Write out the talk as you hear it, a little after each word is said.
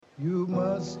You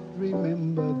must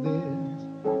remember this.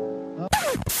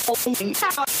 It's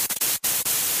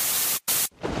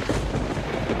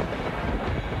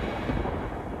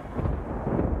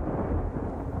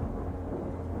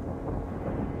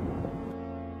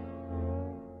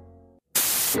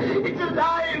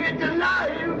alive! It's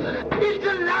alive! It's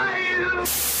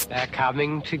alive! They're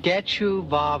coming to get you,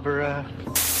 Barbara.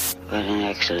 What an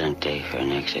excellent day for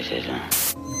an exorcism.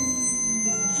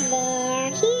 They're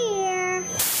here.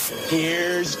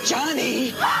 Here's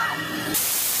Johnny!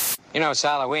 You know, it's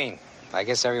Halloween. I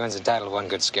guess everyone's entitled to one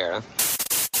good scare, huh?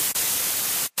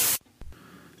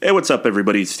 Hey, what's up,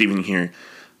 everybody? It's Steven here.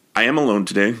 I am alone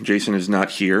today. Jason is not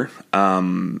here.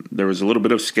 There was a little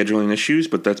bit of scheduling issues,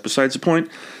 but that's besides the point.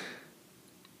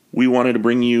 We wanted to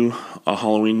bring you a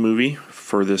Halloween movie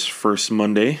for this first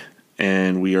Monday,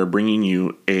 and we are bringing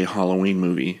you a Halloween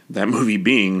movie. That movie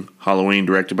being Halloween,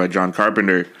 directed by John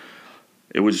Carpenter.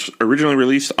 It was originally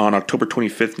released on October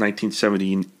 25th,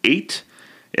 1978.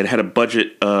 It had a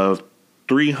budget of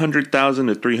 $300,000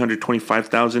 to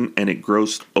 $325,000, and it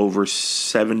grossed over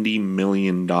 $70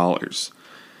 million.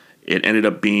 It ended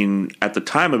up being, at the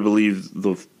time, I believe,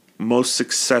 the most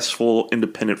successful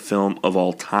independent film of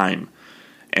all time.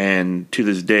 And to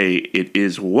this day, it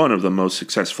is one of the most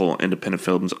successful independent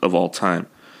films of all time.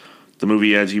 The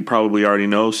movie, as you probably already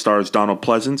know, stars Donald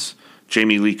Pleasence,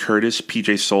 Jamie Lee Curtis,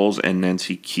 PJ Soles, and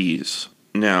Nancy Kyes.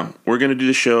 Now, we're going to do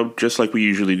the show just like we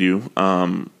usually do.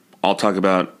 I'll talk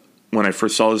about when I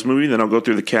first saw this movie, then I'll go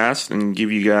through the cast and give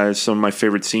you guys some of my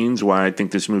favorite scenes, why I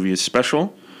think this movie is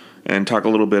special, and talk a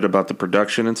little bit about the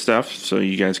production and stuff so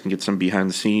you guys can get some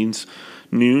behind-the-scenes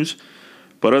news.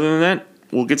 But other than that,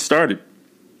 we'll get started.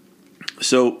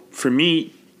 So, for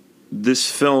me, this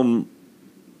film,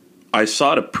 I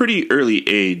saw at a pretty early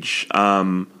age.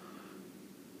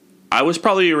 I was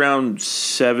probably around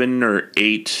 7 or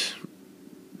 8,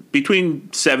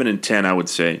 between 7 and 10, I would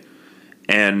say.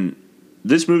 And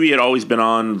this movie had always been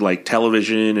on like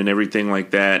television and everything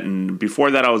like that. And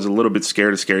before that, I was a little bit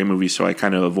scared of scary movies, so I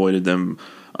kind of avoided them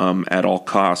at all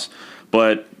costs.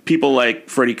 But people like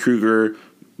Freddy Krueger,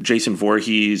 Jason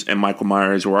Voorhees, and Michael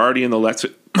Myers were already in the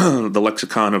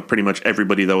lexicon of pretty much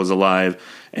everybody that was alive.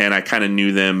 And I kind of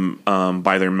knew them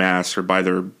by their masks or by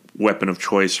their weapon of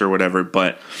choice or whatever.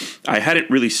 But I hadn't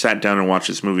really sat down and watched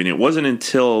this movie. And it wasn't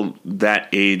until that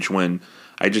age when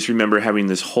I just remember having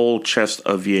this whole chest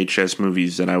of VHS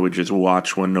movies that I would just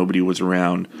watch when nobody was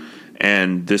around.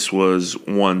 And this was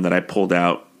one that I pulled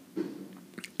out.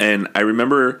 And I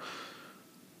remember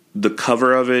the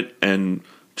cover of it and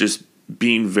just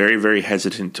being very, very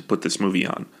hesitant to put this movie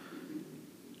on.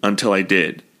 Until I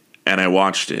did. And I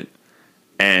watched it.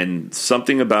 And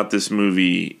something about this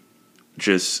movie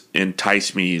just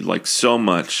enticed me like so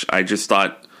much. I just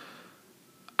thought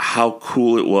how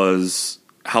cool it was,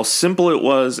 how simple it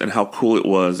was, and how cool it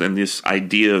was, and this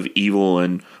idea of evil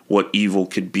and what evil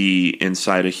could be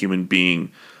inside a human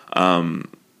being. And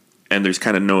there's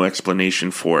kind of no explanation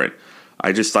for it.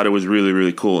 I just thought it was really,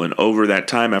 really cool. And over that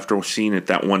time, after seeing it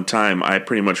that one time, I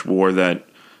pretty much wore that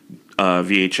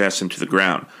VHS into the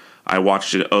ground. I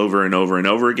watched it over and over and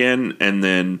over again, and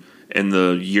then in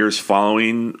the years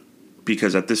following,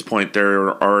 because at this point there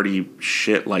are already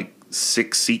like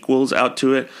 6 sequels out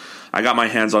to it, I got my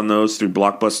hands on those through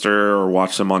Blockbuster or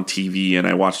watched them on TV, and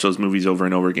I watched those movies over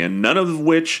and over again, none of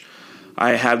which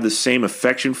I have the same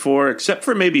affection for, except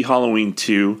for maybe Halloween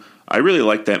 2. I really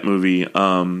like that movie.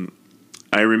 I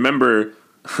remember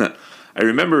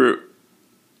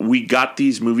we got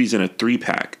these movies in a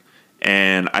 3-pack,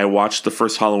 and I watched the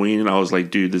first Halloween, and I was like,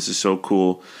 dude, this is so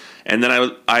cool. And then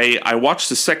I watched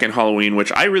the second Halloween,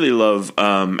 which I really love.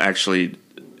 Actually,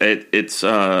 it's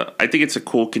I think it's a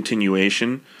cool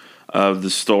continuation of the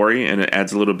story, and it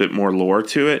adds a little bit more lore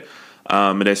to it.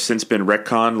 It has since been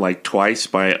retconned like twice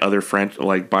by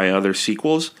other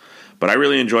sequels, but I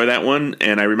really enjoy that one.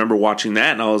 And I remember watching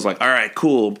that, and I was like, all right,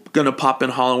 cool, gonna pop in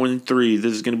Halloween 3.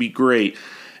 This is gonna be great.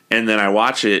 And then I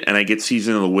watch it, and I get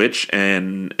Season of the Witch,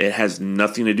 and it has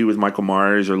nothing to do with Michael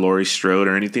Myers or Laurie Strode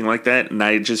or anything like that. And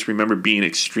I just remember being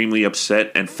extremely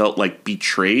upset and felt like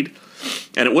betrayed.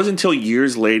 And it wasn't until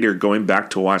years later, going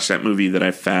back to watch that movie, that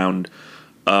I found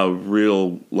a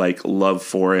real love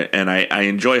for it. And I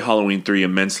enjoy Halloween 3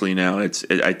 immensely now. I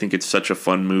think it's such a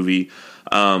fun movie.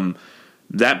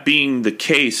 That being the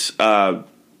case,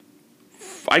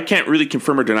 I can't really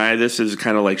confirm or deny this. Is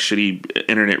kind of like shitty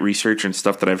internet research and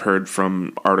stuff that I've heard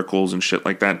from articles and shit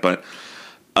like that. But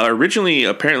Originally,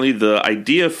 apparently, the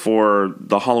idea for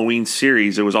the Halloween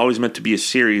series, it was always meant to be a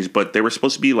series, but they were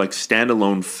supposed to be like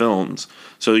standalone films.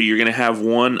 So you're going to have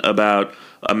one about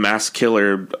a mass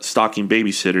killer stalking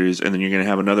babysitters, and then you're going to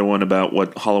have another one about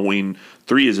what Halloween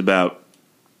 3 is about,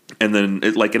 and then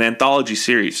like an anthology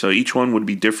series. So each one would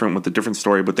be different with a different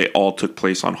story, but they all took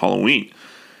place on Halloween.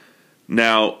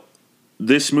 Now,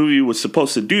 this movie was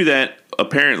supposed to do that,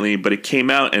 apparently, but it came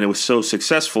out and it was so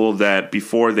successful that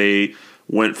before they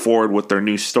went forward with their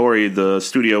new story, the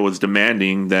studio was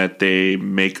demanding that they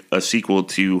make a sequel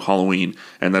to Halloween.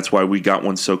 And that's why we got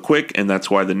one so quick, and that's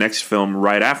why the next film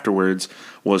right afterwards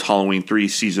was Halloween 3,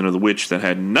 Season of the Witch, that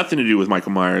had nothing to do with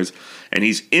Michael Myers. And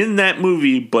he's in that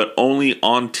movie, but only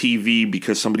on TV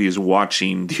because somebody is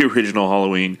watching the original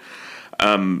Halloween.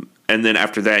 And then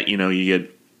after that, you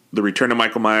get The Return of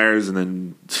Michael Myers, and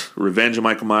then Revenge of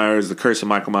Michael Myers, The Curse of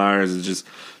Michael Myers. It's just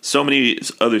so many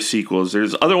other sequels.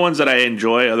 There's other ones that I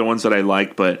enjoy, other ones that I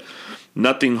like, but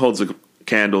nothing holds a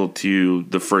candle to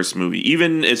the first movie.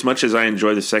 Even as much as I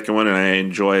enjoy the second one, and I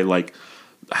enjoy like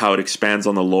how it expands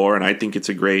on the lore, and I think it's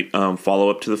a great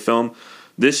follow-up to the film,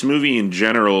 this movie in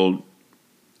general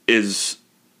is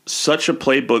such a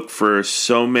playbook for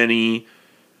so many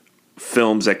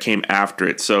films that came after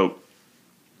it. So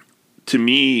to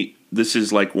me, this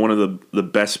is like one of the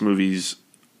best movies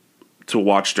to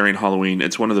watch during Halloween.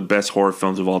 It's one of the best horror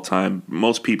films of all time.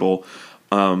 Most people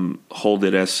hold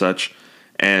it as such.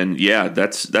 And yeah,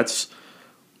 that's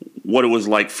what it was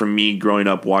like for me growing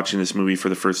up watching this movie for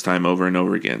the first time over and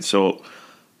over again. So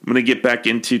I'm going to get back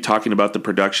into talking about the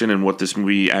production and what this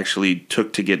movie actually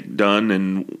took to get done,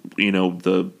 and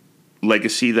the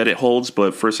legacy that it holds.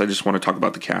 But first, I just want to talk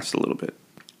about the cast a little bit.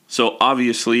 So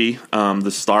obviously,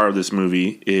 the star of this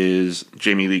movie is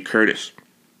Jamie Lee Curtis,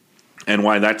 and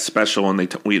why that's special, and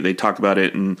they talk about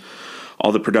it in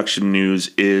all the production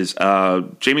news, is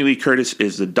Jamie Lee Curtis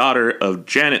is the daughter of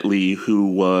Janet Leigh,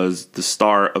 who was the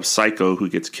star of Psycho, who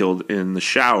gets killed in the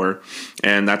shower,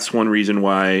 and that's one reason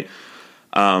why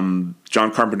John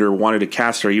Carpenter wanted to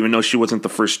cast her, even though she wasn't the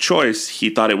first choice. He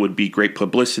thought it would be great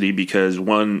publicity because,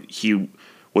 one, he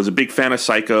was a big fan of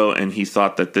Psycho, and he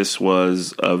thought that this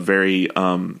was a very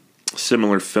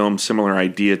similar film, similar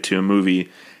idea to a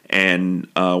movie. And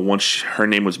once her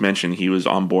name was mentioned, he was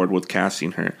on board with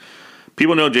casting her.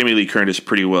 People know Jamie Lee Curtis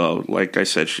pretty well. Like I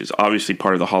said, she's obviously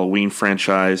part of the Halloween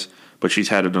franchise, but she's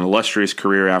had an illustrious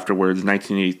career afterwards.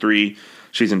 1983,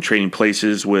 she's in Trading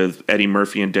Places with Eddie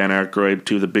Murphy and Dan Aykroyd,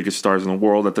 two of the biggest stars in the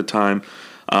world at the time.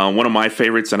 One of my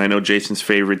favorites, and I know Jason's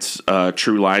favorites,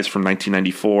 True Lies from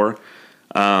 1994.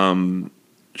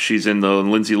 She's in the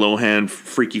Lindsay Lohan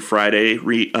Freaky Friday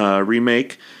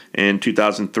remake in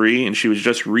 2003, and she was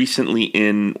just recently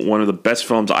in one of the best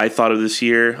films I thought of this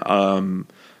year.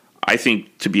 I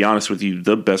think, to be honest with you,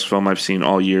 the best film I've seen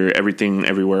all year, Everything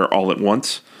Everywhere All at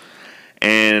Once.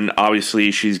 And obviously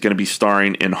she's going to be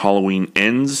starring in Halloween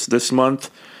Ends this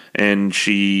month, and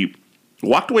she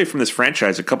walked away from this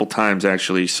franchise a couple times,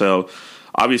 actually. So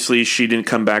obviously she didn't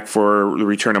come back for The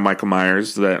Return of Michael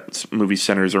Myers. That movie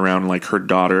centers around like her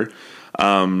daughter,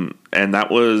 and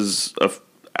that was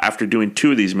after doing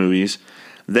two of these movies.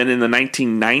 Then in the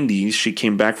 1990s, she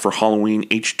came back for Halloween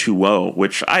H2O,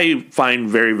 which I find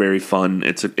very, very fun.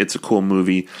 It's a cool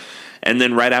movie. And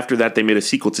then right after that, they made a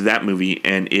sequel to that movie,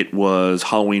 and it was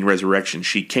Halloween Resurrection.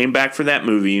 She came back for that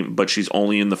movie, but she's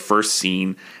only in the first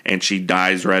scene, and she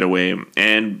dies right away.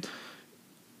 And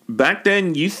back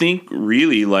then, you think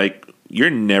really like you're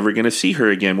never going to see her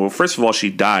again. Well, first of all, she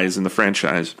dies in the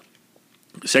franchise.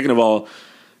 Second of all,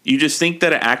 you just think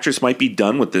that an actress might be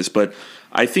done with this, but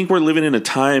I think we're living in a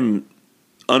time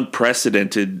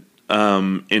unprecedented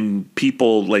in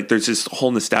people. Like, there's this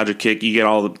whole nostalgia kick. You get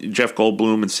all the Jeff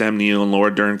Goldblum and Sam Neill and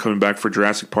Laura Dern coming back for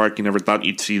Jurassic Park. You never thought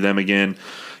you'd see them again.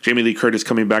 Jamie Lee Curtis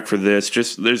coming back for this.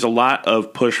 Just there's a lot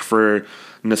of push for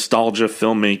nostalgia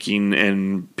filmmaking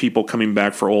and people coming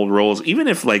back for old roles, even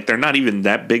if like they're not even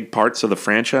that big parts of the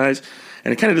franchise.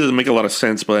 And it kind of doesn't make a lot of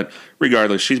sense. But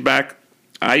regardless, she's back.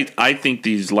 I think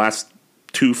these last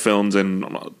two films, and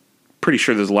I'm pretty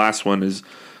sure this last one is,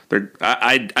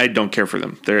 I don't care for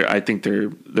them. I think they're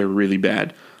really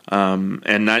bad,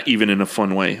 and not even in a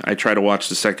fun way. I tried to watch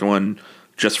the second one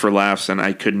just for laughs, and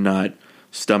I could not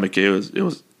stomach it. It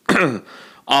was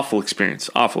awful experience.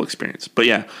 But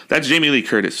yeah, that's Jamie Lee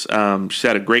Curtis. She's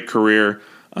had a great career.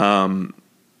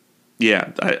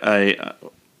 Yeah, I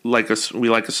like us. We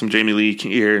like us some Jamie Lee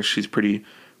here. She's pretty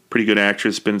good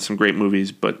actress. Been in some great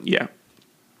movies. But yeah.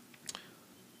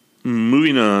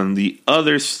 Moving on, the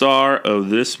other star of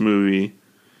this movie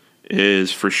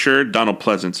is for sure Donald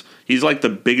Pleasence. He's like the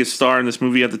biggest star in this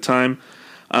movie at the time.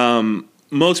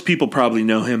 most people probably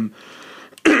know him.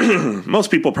 Most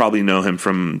people probably know him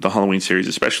from the Halloween series,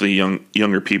 especially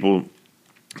younger people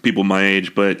my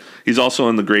age. But he's also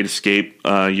in The Great Escape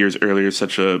years earlier,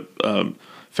 such a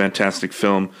fantastic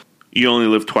film. You Only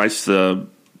Live Twice, the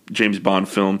James Bond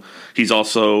film. He's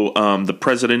also the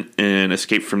president in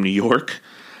Escape from New York.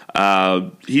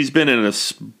 He's been in a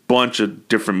bunch of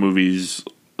different movies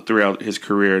throughout his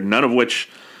career, none of which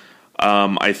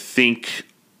I think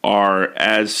are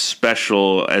as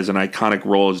special as an iconic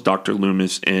role as Dr.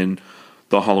 Loomis in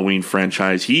the Halloween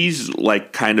franchise. He's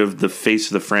like kind of the face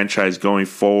of the franchise going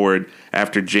forward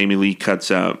after Jamie Lee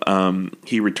cuts out.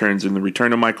 He returns in The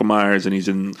Return of Michael Myers, and he's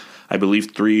in, I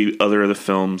believe, 3 other of the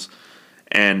films.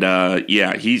 And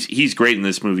he's great in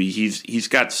this movie. He's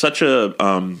got such a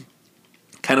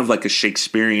kind of like a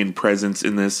Shakespearean presence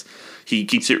in this. He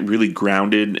keeps it really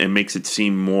grounded and makes it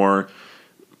seem more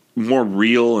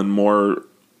real and more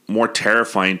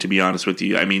terrifying, to be honest with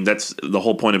you. I mean, that's the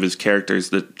whole point of his character, is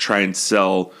to try and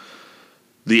sell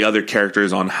the other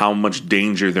characters on how much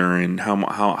danger they're in,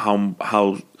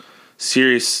 how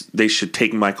serious they should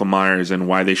take Michael Myers, and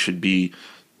why they should be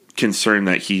concerned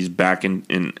that he's back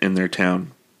in their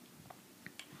town.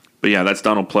 But yeah, that's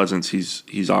Donald Pleasence.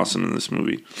 He's awesome in this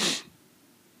movie.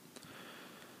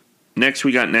 Next,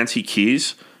 we got Nancy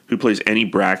Kyes, who plays Annie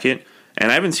Brackett. And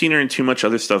I haven't seen her in too much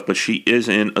other stuff, but she is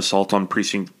in Assault on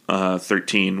Precinct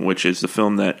 13, which is the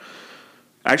film that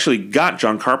actually got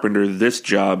John Carpenter this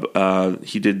job.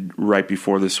 He did right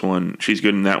before this one. She's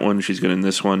good in that one. She's good in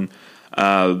this one.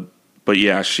 But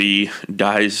yeah, she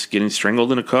dies getting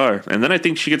strangled in a car. And then I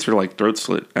think she gets her throat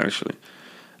slit, actually.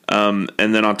 And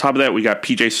then on top of that, we got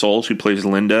PJ Soles, who plays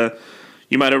Linda.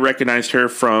 You might have recognized her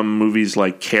from movies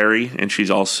like Carrie, and she's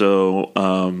also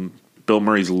Bill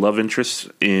Murray's love interest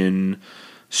in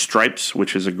Stripes,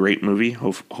 which is a great movie.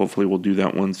 Hopefully we'll do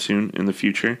that one soon in the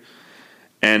future.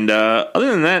 And other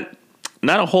than that,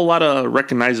 not a whole lot of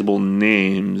recognizable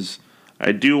names.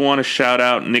 I do want to shout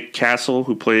out Nick Castle,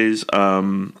 who plays,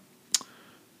 for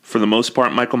the most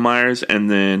part, Michael Myers, and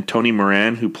then Tony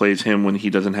Moran, who plays him when he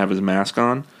doesn't have his mask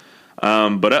on.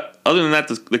 But other than that,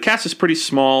 the cast is pretty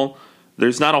small.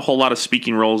 There's not a whole lot of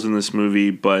speaking roles in this movie,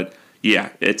 but yeah,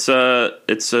 it's a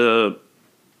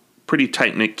pretty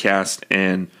tight-knit cast,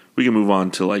 and we can move on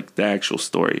to the actual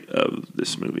story of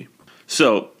this movie.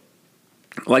 So,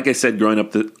 like I said, growing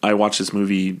up, I watched this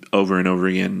movie over and over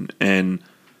again, and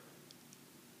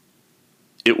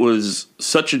it was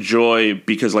such a joy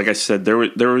because, like I said, there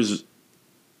was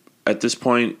at this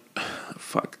point,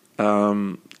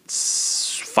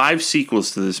 5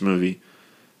 sequels to this movie.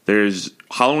 There's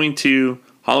Halloween 2,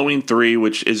 Halloween 3,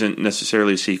 which isn't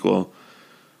necessarily a sequel,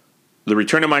 The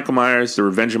Return of Michael Myers, The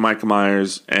Revenge of Michael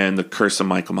Myers, and The Curse of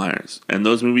Michael Myers. And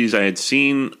those movies I had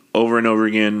seen over and over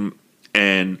again,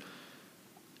 and,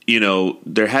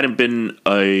 there hadn't been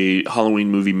a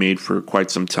Halloween movie made for quite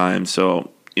some time.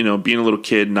 So, being a little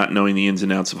kid, not knowing the ins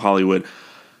and outs of Hollywood,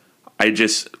 I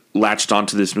just latched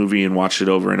onto this movie and watched it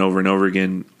over and over and over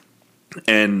again.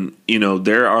 And,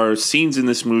 there are scenes in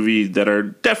this movie that are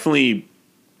definitely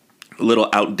a little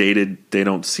outdated. They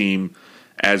don't seem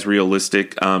as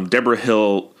realistic. Deborah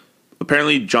Hill,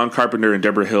 apparently John Carpenter and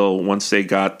Deborah Hill, once they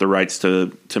got the rights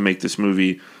to make this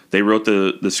movie, they wrote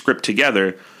the script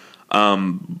together,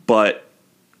 but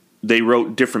they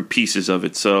wrote different pieces of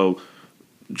it. So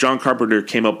John Carpenter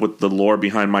came up with the lore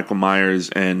behind Michael Myers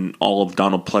and all of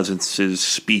Donald Pleasence's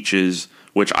speeches,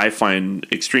 which I find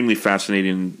extremely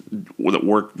fascinating, that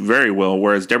work very well.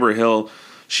 Whereas Deborah Hill,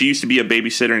 she used to be a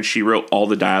babysitter, and she wrote all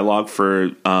the dialogue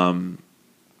for the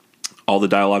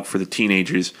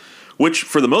teenagers, which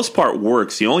for the most part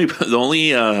works. The only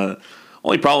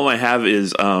problem I have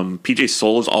is PJ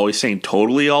Soles always saying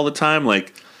 "totally" all the time.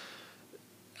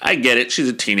 I get it; she's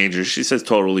a teenager; she says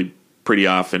 "totally" pretty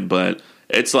often, but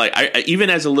it's I even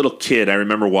as a little kid, I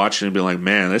remember watching and being like,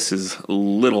 "Man, this is a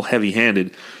little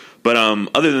heavy-handed." But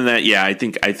other than that, yeah, I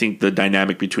think the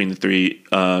dynamic between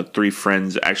the three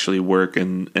friends actually work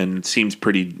and seems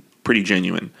pretty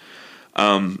genuine.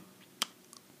 Other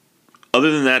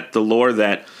than that, the lore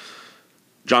that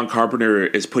John Carpenter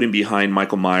is putting behind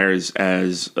Michael Myers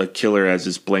as a killer, as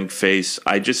his blank face,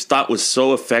 I just thought was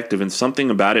so effective, and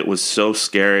something about it was so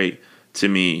scary to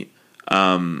me.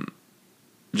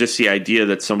 Just the idea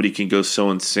that somebody can go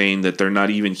so insane that they're not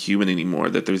even human anymore,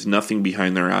 that there's nothing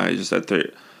behind their eyes,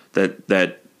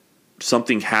 that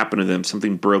something happened to them,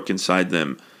 something broke inside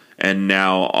them, and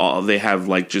now they have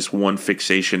just one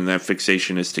fixation, and that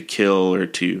fixation is to kill or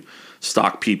to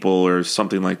stalk people or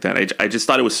something like that. I just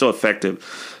thought it was so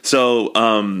effective. So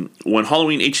when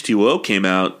Halloween H2O came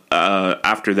out,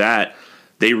 after that,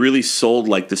 they really sold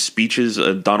like the speeches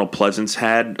Donald Pleasance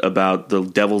had about the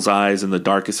devil's eyes and the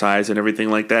darkest eyes and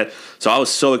everything like that. So I was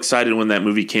so excited when that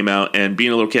movie came out, and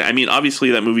being a little kid, I mean,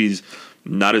 obviously that movie's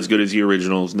not as good as the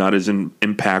originals, not as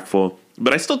impactful,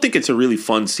 but I still think it's a really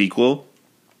fun sequel.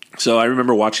 So I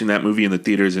remember watching that movie in the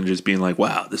theaters and just being like,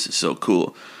 wow, this is so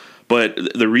cool. But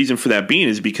the reason for that being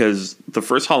is because the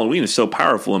first Halloween is so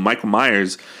powerful, and Michael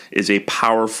Myers is a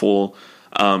powerful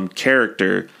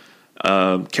character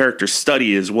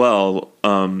study as well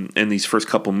in these first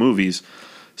couple movies.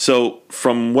 So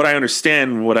from what I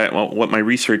understand, what my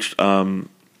research was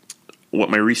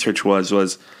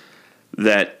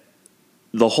that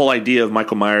the whole idea of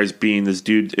Michael Myers being this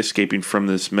dude escaping from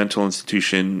this mental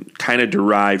institution kind of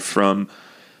derived from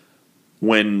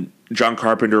when John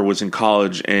Carpenter was in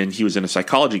college and he was in a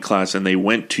psychology class, and they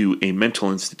went to a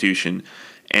mental institution,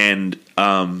 and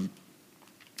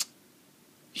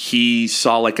he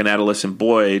saw like an adolescent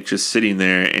boy just sitting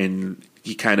there, and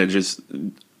he kind of just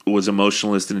was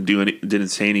emotionless, didn't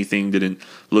say anything, didn't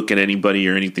look at anybody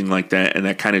or anything like that, and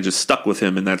that kind of just stuck with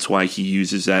him, and that's why he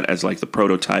uses that as like the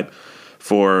prototype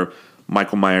for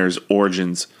Michael Myers'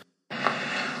 origins.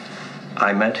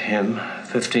 I met him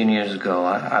 15 years ago.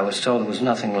 I was told there was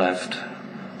nothing left.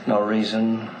 No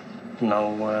reason,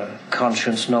 no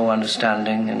conscience, no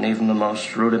understanding, and even the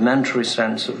most rudimentary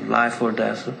sense of life or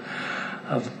death,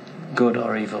 of good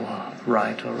or evil,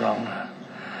 right or wrong.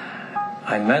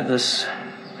 I met this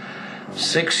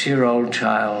 6-year-old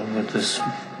child with this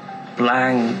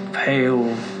blank,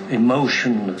 pale,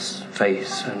 emotionless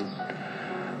face and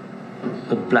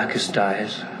the blackest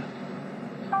eyes,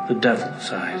 the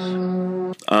devil's eyes.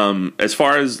 As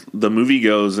far as the movie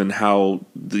goes and how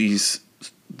the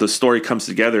story comes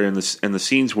together and the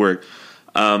scenes work,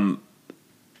 I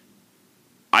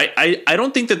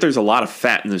don't think that there's a lot of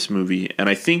fat in this movie, and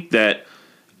I think that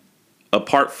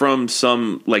apart from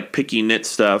some like picky nit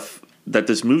stuff, that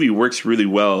this movie works really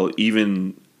well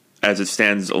even as it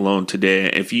stands alone today.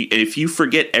 If you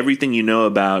forget everything you know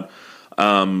about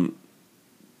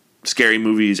scary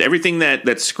movies, everything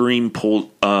that Scream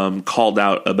called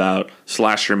out about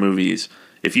slasher movies,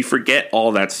 if you forget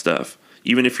all that stuff,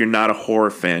 even if you're not a horror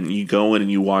fan, you go in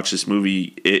and you watch this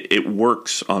movie, it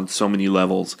works on so many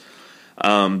levels.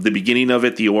 The beginning of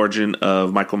it, the origin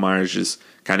of Michael Myers just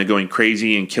kind of going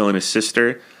crazy and killing his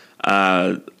sister,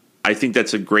 I think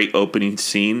that's a great opening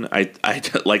scene. I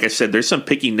like I said, there's some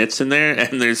picky nits in there,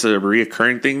 and there's a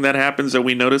reoccurring thing that happens that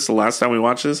we noticed the last time we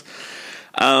watched this.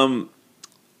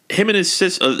 Him and his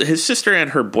sister and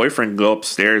her boyfriend go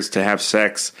upstairs to have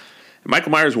sex.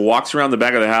 Michael Myers walks around the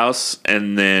back of the house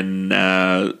and then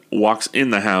walks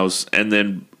in the house, and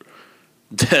then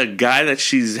the guy that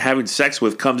she's having sex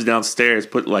with comes downstairs,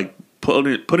 putting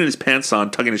his pants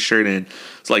on, tucking his shirt in.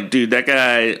 It's like, dude, that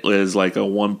guy is like a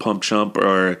one pump chump,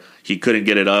 or he couldn't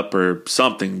get it up or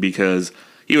something, because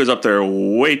he was up there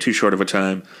way too short of a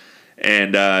time.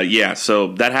 And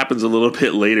so that happens a little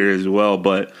bit later as well,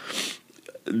 but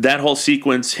that whole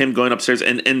sequence, him going upstairs,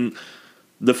 and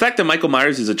the fact that Michael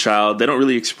Myers is a child, they don't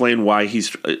really explain why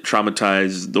he's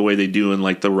traumatized the way they do in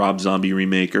like the Rob Zombie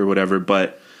remake or whatever,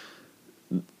 but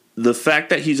the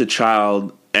fact that he's a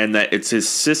child and that it's his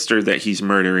sister that he's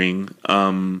murdering,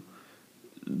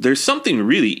 there's something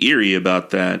really eerie about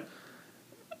that.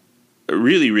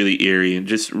 Really, really eerie and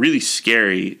just really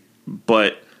scary.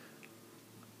 But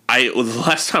the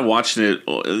last time watching it,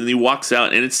 he walks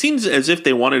out, and it seems as if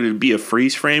they wanted it to be a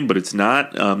freeze frame, but it's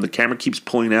not. The camera keeps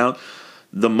pulling out.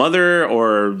 The mother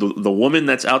or the woman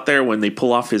that's out there, when they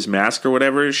pull off his mask or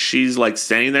whatever, she's like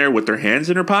standing there with her hands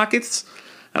in her pockets.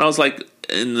 And I was like,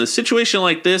 in a situation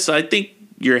like this, I think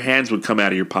your hands would come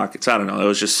out of your pockets. I don't know. It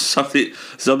was just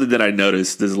something that I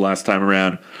noticed this last time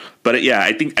around. But yeah,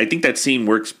 I think that scene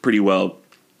works pretty well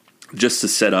just to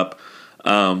set up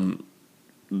a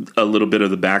little bit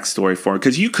of the backstory for it.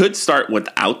 Because you could start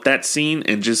without that scene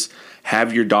and just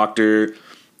have your doctor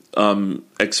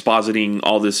expositing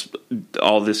all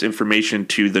this information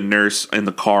to the nurse in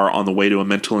the car on the way to a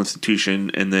mental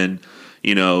institution, and then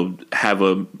have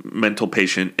a mental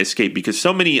patient escape, because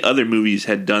so many other movies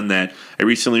had done that. I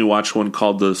recently watched one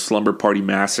called The Slumber Party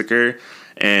Massacre,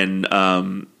 and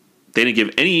they didn't give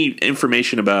any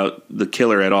information about the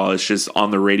killer at all. It's just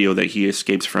on the radio that he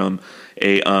escapes from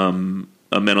a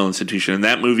mental institution. In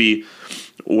that movie,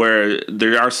 where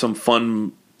there are some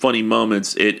funny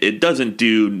moments, it doesn't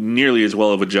do nearly as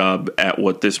well of a job at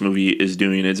what this movie is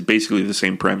doing. It's basically the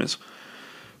same premise.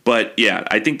 But yeah,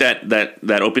 I think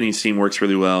that opening scene works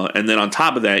really well. And then on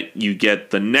top of that, you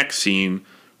get the next scene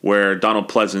where Donald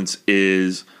Pleasance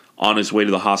is on his way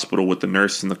to the hospital with the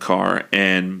nurse in the car.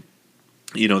 And,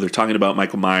 they're talking about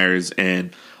Michael Myers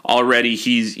and already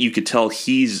you could tell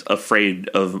he's afraid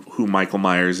of who Michael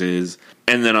Myers is.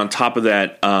 And then on top of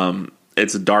that,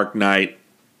 it's a dark night,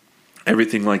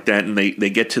 everything like that. And they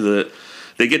get to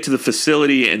the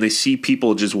facility and they see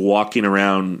people just walking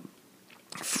around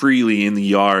freely in the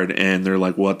yard. And they're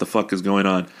like, what the fuck is going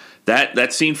on?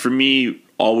 That scene for me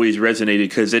always resonated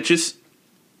because it just,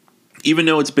 even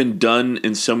though it's been done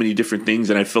in so many different things,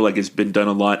 and I feel like it's been done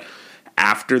a lot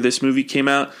after this movie came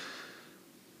out,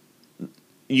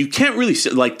 you can't really see,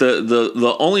 like,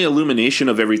 the only illumination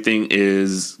of everything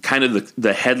is kind of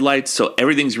the headlights, so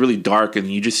everything's really dark,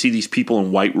 and you just see these people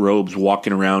in white robes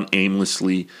walking around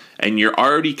aimlessly, and you're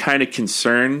already kind of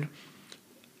concerned,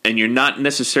 and you're not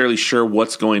necessarily sure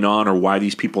what's going on or why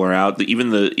these people are out. Even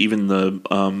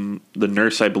the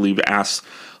nurse, I believe, asks,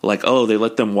 like, oh, they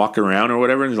let them walk around or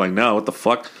whatever, and he's like, no, what the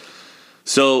fuck?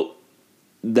 So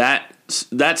that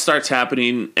starts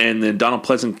happening, and then Donald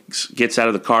Pleasence gets out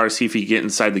of the car to see if he can get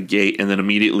inside the gate, and then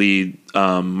immediately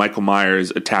Michael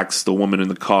Myers attacks the woman in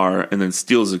the car and then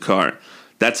steals the car.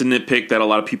 That's a nitpick that a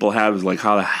lot of people have, is like,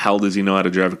 how the hell does he know how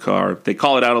to drive a car? They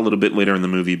call it out a little bit later in the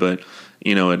movie, but,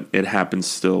 you know, it happens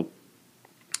still.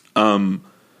 And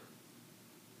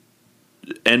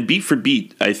beat for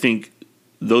beat, I think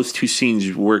those two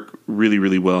scenes work really,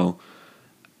 really well.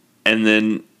 And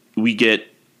then we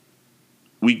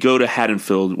go to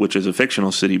Haddonfield, which is a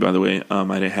fictional city, by the way.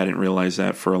 I hadn't realized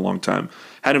that for a long time.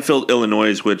 Haddonfield,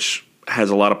 Illinois, which has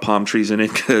a lot of palm trees in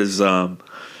it because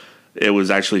it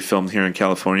was actually filmed here in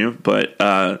California.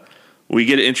 But we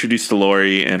get introduced to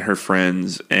Laurie and her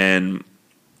friends, and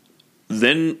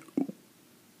then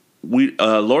Laurie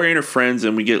and her friends,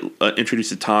 and we get introduced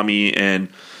to Tommy, and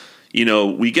you know,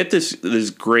 we get this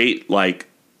great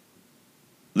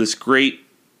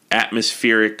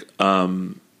atmospheric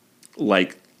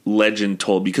like legend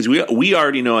told, because we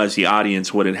already know as the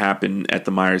audience what had happened at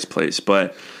the Myers place,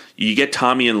 but you get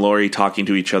Tommy and Laurie talking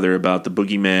to each other about the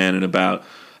boogeyman and about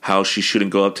how she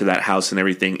shouldn't go up to that house and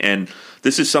everything. And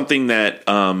this is something that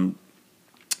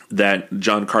that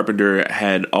John Carpenter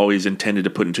had always intended to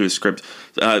put into his script.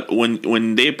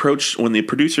 When the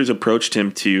producers approached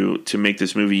him to make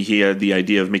this movie, he had the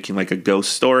idea of making like a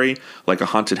ghost story, like a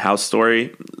haunted house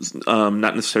story,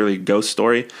 not necessarily a ghost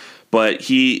story, but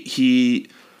he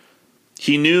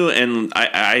knew, and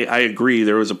I agree,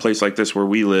 there was a place like this where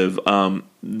we live,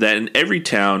 that in every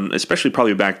town, especially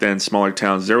probably back then, smaller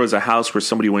towns, there was a house where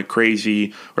somebody went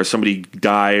crazy or somebody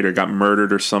died or got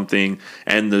murdered or something,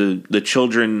 and the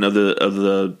children of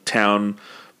the town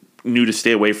knew to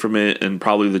stay away from it, and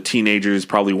probably the teenagers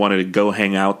probably wanted to go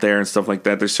hang out there and stuff like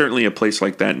that. There's certainly a place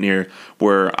like that near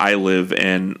where I live,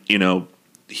 and you know,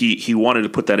 he wanted to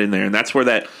put that in there, and that's where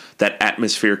that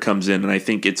atmosphere comes in, and I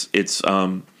think it's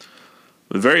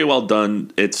very well done.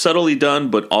 It's subtly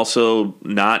done, but also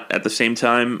not at the same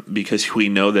time, because we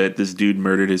know that this dude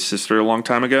murdered his sister a long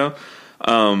time ago.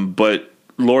 But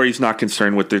Laurie's not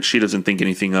concerned with it. She doesn't think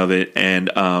anything of it. And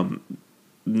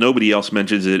nobody else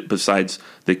mentions it besides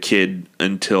the kid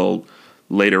until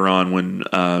later on when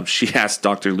she asks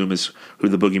Dr. Loomis who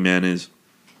the boogeyman is.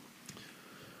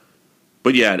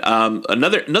 But yeah,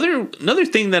 another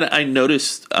thing that I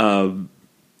noticed,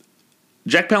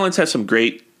 Jack Palance has some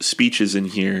great speeches in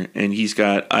here, and he's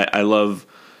got, I love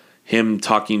him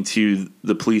talking to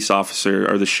the police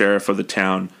officer or the sheriff of the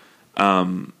town,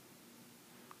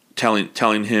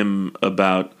 telling him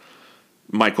about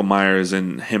Michael Myers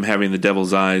and him having the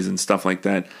devil's eyes and stuff like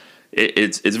that.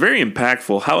 It's very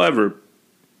impactful. However,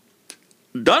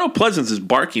 Donald Pleasence is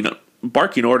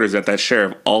barking orders at that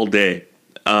sheriff all day.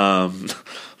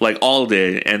 Like all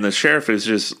day, and the sheriff is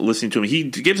just listening to him. He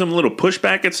gives him a little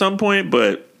pushback at some point,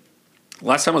 but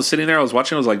last time I was sitting there, I was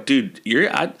watching, I was like, dude,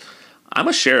 I'm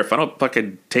a sheriff. I don't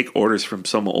fucking take orders from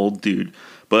some old dude.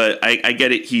 But I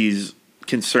get it. He's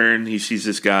concerned. He sees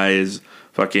this guy is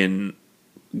fucking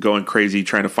going crazy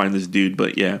trying to find this dude.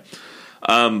 But yeah,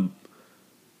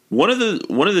 one of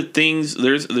the things,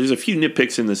 there's a few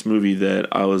nitpicks in this movie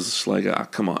that I was like,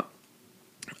 come on.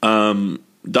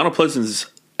 Donald Pleasence,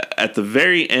 at the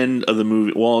very end of the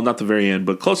movie, well, not the very end,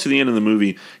 but close to the end of the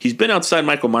movie, he's been outside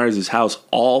Michael Myers' house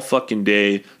all fucking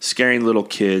day, scaring little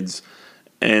kids,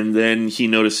 and then he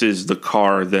notices the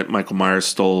car that Michael Myers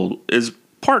stole is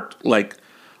parked, like,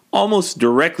 almost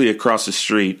directly across the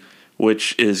street,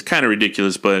 which is kind of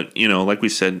ridiculous, but, you know, like we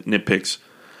said, nitpicks.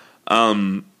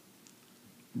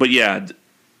 But yeah,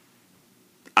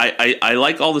 I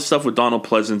like all the stuff with Donald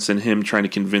Pleasence and him trying to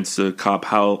convince the cop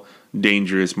how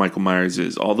dangerous Michael Myers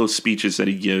is. All those speeches that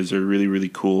he gives are really, really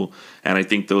cool, and I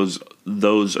think those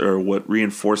are what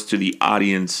reinforce to the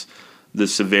audience the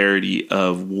severity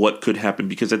of what could happen,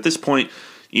 because at this point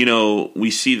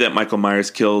we see that Michael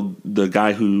Myers killed the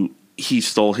guy who he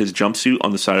stole his jumpsuit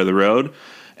on the side of the road.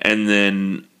 And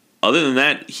then other than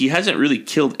that, he hasn't really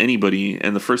killed anybody.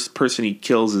 And the first person he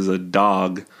kills is a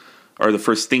dog, or the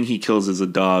first thing he kills is a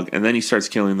dog. And then he starts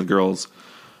killing the girls.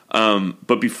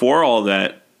 But before all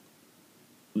that,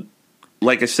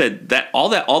 like I said, all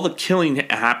the killing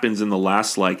happens in the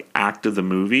last act of the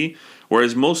movie.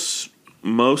 Whereas most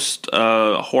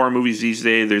horror movies these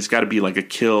days, there's got to be a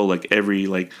kill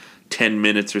every 10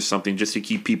 minutes or something just to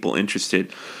keep people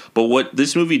interested. But what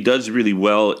this movie does really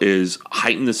well is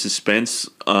heighten the suspense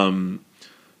to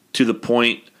the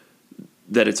point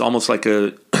that it's almost like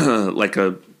a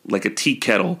like a tea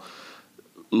kettle.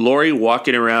 Laurie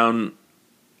walking around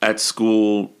at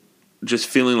school just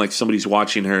feeling like somebody's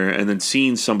watching her, and then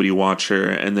seeing somebody watch her,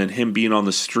 and then him being on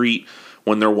the street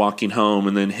when they're walking home,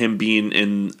 and then him being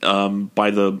in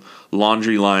by the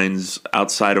laundry lines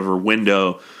outside of her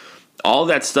window. All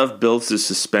that stuff builds the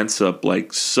suspense up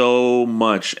so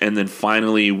much. And then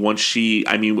finally, once we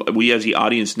as the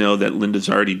audience know that Linda's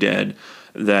already dead,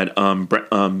 that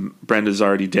Brenda's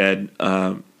already dead,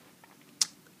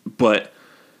 but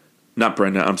not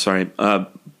Brenda, I'm sorry,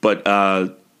 but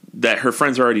that her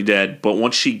friend's already dead. But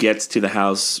once she gets to the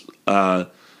house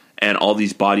and all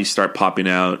these bodies start popping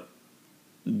out,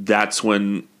 that's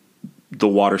when the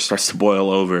water starts to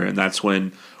boil over, and that's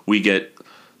when we get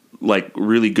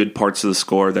really good parts of the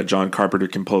score that John Carpenter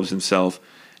composed himself.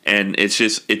 And it's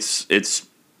just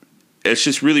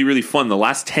really, really fun. The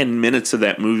last 10 minutes of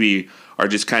that movie are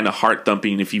just kind of heart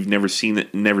thumping if you've never seen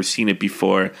it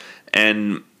before,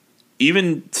 and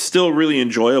even still really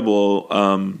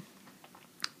enjoyable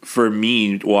for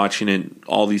me watching it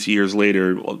all these years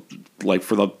later,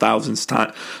 for the thousandth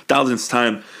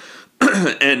time.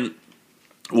 And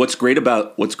what's great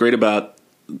about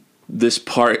this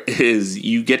part is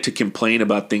you get to complain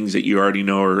about things that you already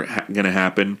know are going to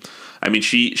happen. I mean,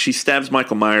 she stabs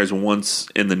Michael Myers once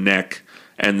in the neck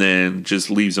and then just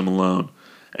leaves him alone.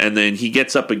 And then he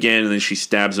gets up again and then she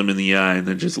stabs him in the eye and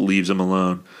then just leaves him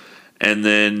alone. And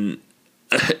then,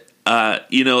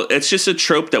 it's just a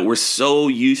trope that we're so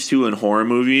used to in horror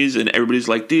movies, and everybody's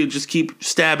like, dude, just keep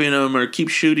stabbing him or keep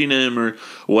shooting him or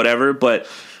whatever. But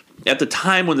at the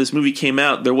time when this movie came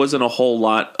out, there wasn't a whole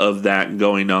lot of that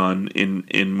going on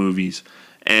in movies.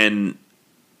 And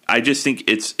I just think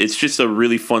it's just a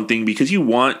really fun thing, because you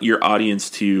want your audience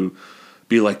to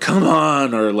be like, come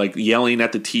on, or yelling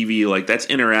at the TV. That's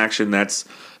interaction. That's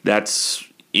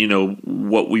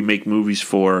what we make movies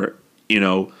for,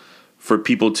 for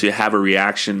people to have a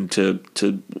reaction, to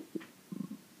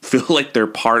feel like they're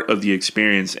part of the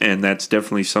experience. And that's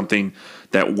definitely something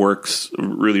that works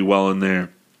really well in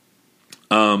there.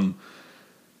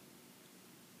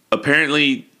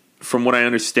 Apparently, from what I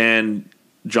understand,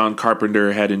 John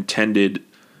Carpenter had intended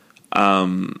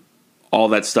all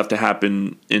that stuff to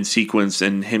happen in sequence,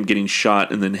 and him getting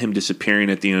shot and then him disappearing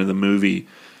at the end of the movie.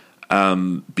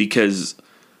 Because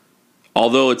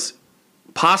although it's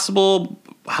possible,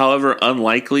 however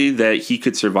unlikely, that he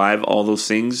could survive all those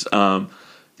things,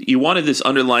 you wanted this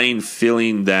underlying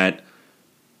feeling that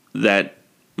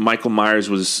Michael Myers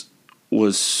was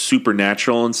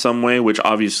supernatural in some way, which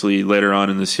obviously later on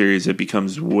in the series it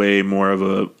becomes way more of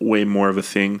a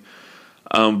thing.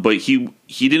 But he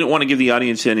didn't want to give the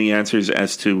audience any answers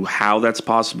as to how that's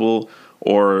possible,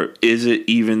 or is it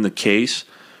even the case,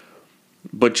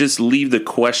 but just leave the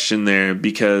question there,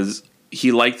 because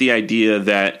he liked the idea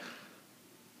that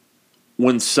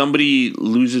when somebody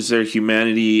loses their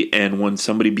humanity and when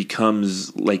somebody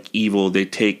becomes evil, they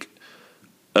take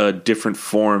a different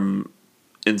form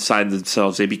inside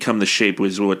themselves. They become the shape,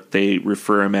 was what they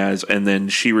refer him as, and then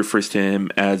she refers to him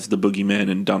as the boogeyman,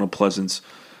 and Donald Pleasence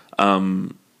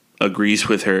agrees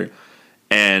with her.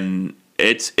 And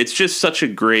it's just such a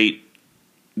great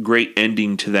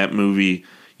ending to that movie.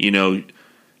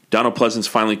 Donald Pleasence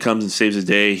finally comes and saves the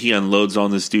day. He unloads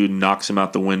on this dude and knocks him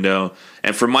out the window.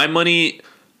 And for my money,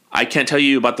 I can't tell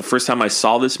you about the first time I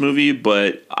saw this movie,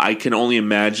 but I can only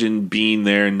imagine being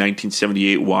there in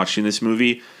 1978 watching this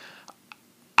movie.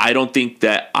 I don't think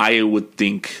that I would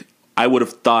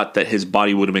have thought that his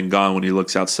body would have been gone when he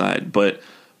looks outside. But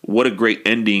what a great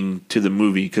ending to the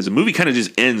movie, because the movie kind of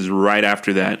just ends right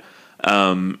after that.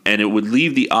 And it would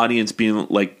leave the audience being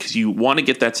because you want to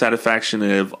get that satisfaction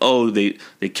of,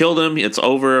 they killed him, it's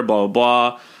over, blah, blah,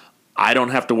 blah. I don't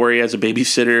have to worry as a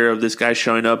babysitter of this guy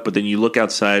showing up, but then you look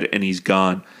outside and he's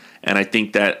gone. And I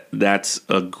think that's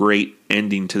a great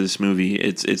ending to this movie.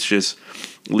 It's just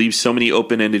leaves so many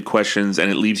open-ended questions, and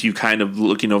it leaves you kind of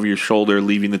looking over your shoulder,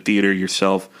 leaving the theater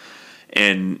yourself.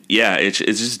 And yeah, it's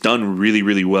just done really,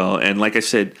 really well. And like I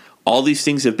said, All these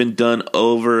things have been done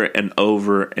over and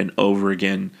over and over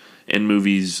again in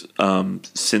movies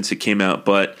since it came out.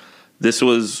 But this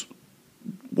was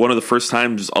one of the first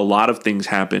times a lot of things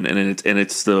happen, and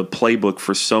it's the playbook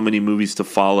for so many movies to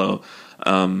follow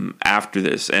after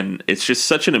this. And it's just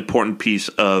such an important piece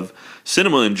of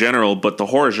cinema in general, but the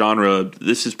horror genre,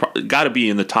 this has got to be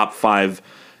in the top 5,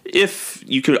 if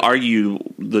you could argue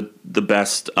the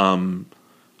best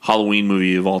Halloween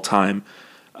movie of all time.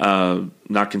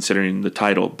 Not considering the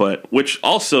title, but which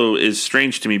also is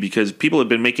strange to me because people have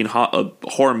been making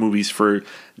horror movies for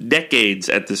decades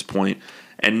at this point,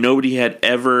 and nobody had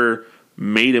ever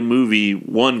made a movie,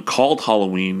 one, called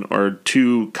Halloween, or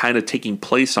two, kind of taking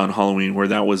place on Halloween, where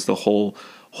that was the whole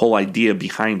idea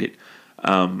behind it.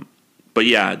 But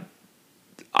yeah,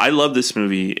 I love this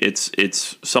movie.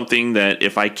 It's something that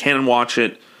if I can watch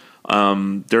it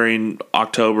during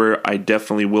October, I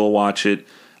definitely will watch it.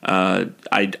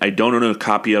 I don't own a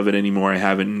copy of it anymore. I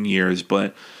haven't in years,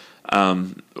 but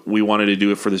we wanted to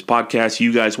do it for this podcast.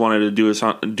 You guys wanted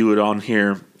to do it on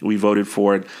here. We voted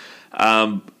for it.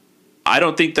 I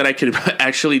don't think that I could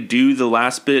actually do the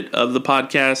last bit of the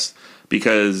podcast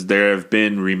because there have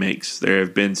been remakes. There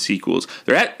have been sequels.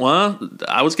 I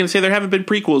was going to say there haven't been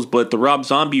prequels, but the Rob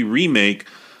Zombie remake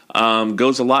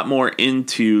goes a lot more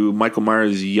into Michael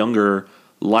Myers' younger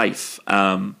life.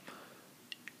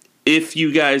 If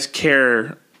you guys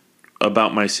care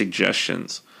about my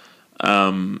suggestions,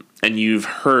 and you've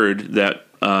heard that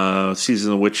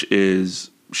Season of the Witch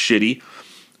is shitty,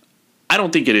 I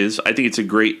don't think it is. I think it's a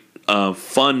great,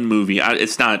 fun movie.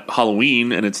 It's not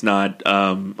Halloween, and it's not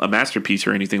a masterpiece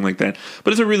or anything like that,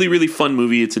 but it's a really, really fun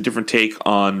movie. It's a different take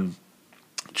on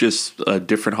just a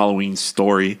different Halloween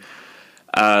story.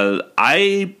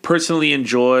 I personally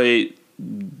enjoy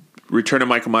Return of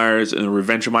Michael Myers and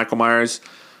Revenge of Michael Myers.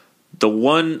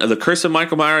 The Curse of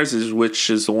Michael Myers, which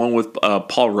is the one with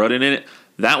Paul Rudd in it.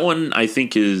 That one I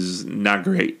think is not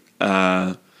great.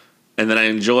 And then I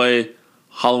enjoy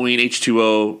Halloween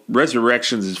H2O.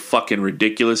 Resurrections is fucking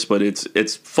ridiculous, but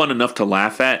it's fun enough to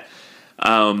laugh at.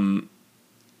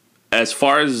 As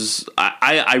far as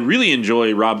I really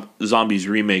enjoy Rob Zombie's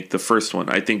remake, the first one.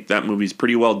 I think that movie's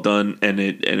pretty well done, and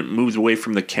it moves away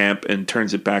from the camp and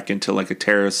turns it back into like a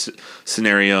terrorist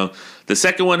scenario. The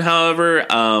second one, however,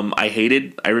 I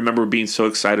hated. I remember being so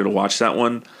excited to watch that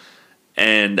one,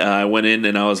 and I went in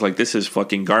and I was like, "This is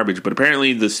fucking garbage." But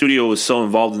apparently, the studio was so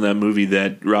involved in that movie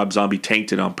that Rob Zombie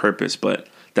tanked it on purpose. But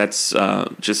that's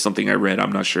just something I read.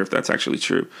 I'm not sure if that's actually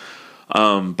true.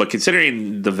 But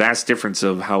considering the vast difference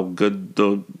of how good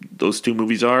those two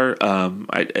movies are,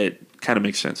 it kind of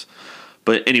makes sense.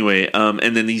 But anyway,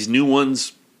 and then these new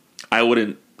ones, I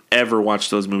wouldn't ever watch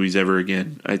those movies ever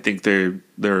again. I think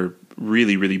they're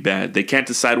really, really bad. They can't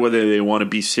decide whether they want to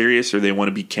be serious or they want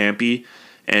to be campy,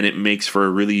 and it makes for a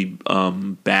really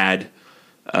bad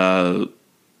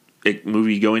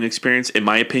movie going experience, in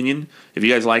my opinion. If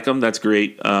you guys like them, that's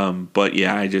great. But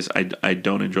yeah, I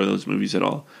don't enjoy those movies at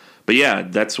all. But yeah,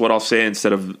 that's what I'll say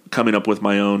instead of coming up with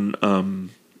my own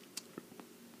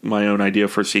idea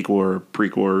for a sequel or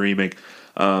prequel or remake.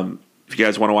 If you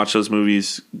guys want to watch those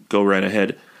movies, go right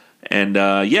ahead. And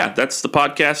yeah, that's the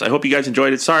podcast. I hope you guys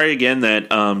enjoyed it. Sorry again that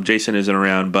Jason isn't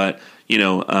around, but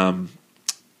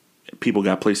people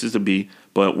got places to be.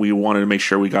 But we wanted to make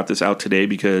sure we got this out today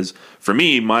because for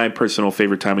me, my personal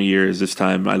favorite time of year is this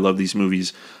time. I love these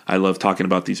movies. I love talking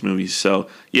about these movies. So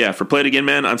yeah, for Play It Again,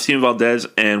 man, I'm Steven Valdez,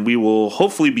 and we will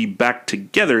hopefully be back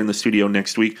together in the studio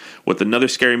next week with another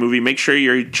scary movie. Make sure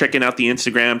you're checking out the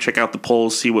Instagram, check out the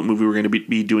polls, see what movie we're going to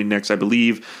be doing next. I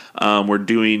believe we're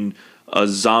doing a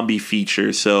zombie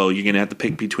feature, so you're going to have to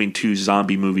pick between two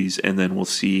zombie movies, and then we'll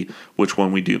see which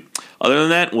one we do. Other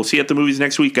than that, we'll see you at the movies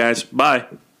next week, guys. Bye.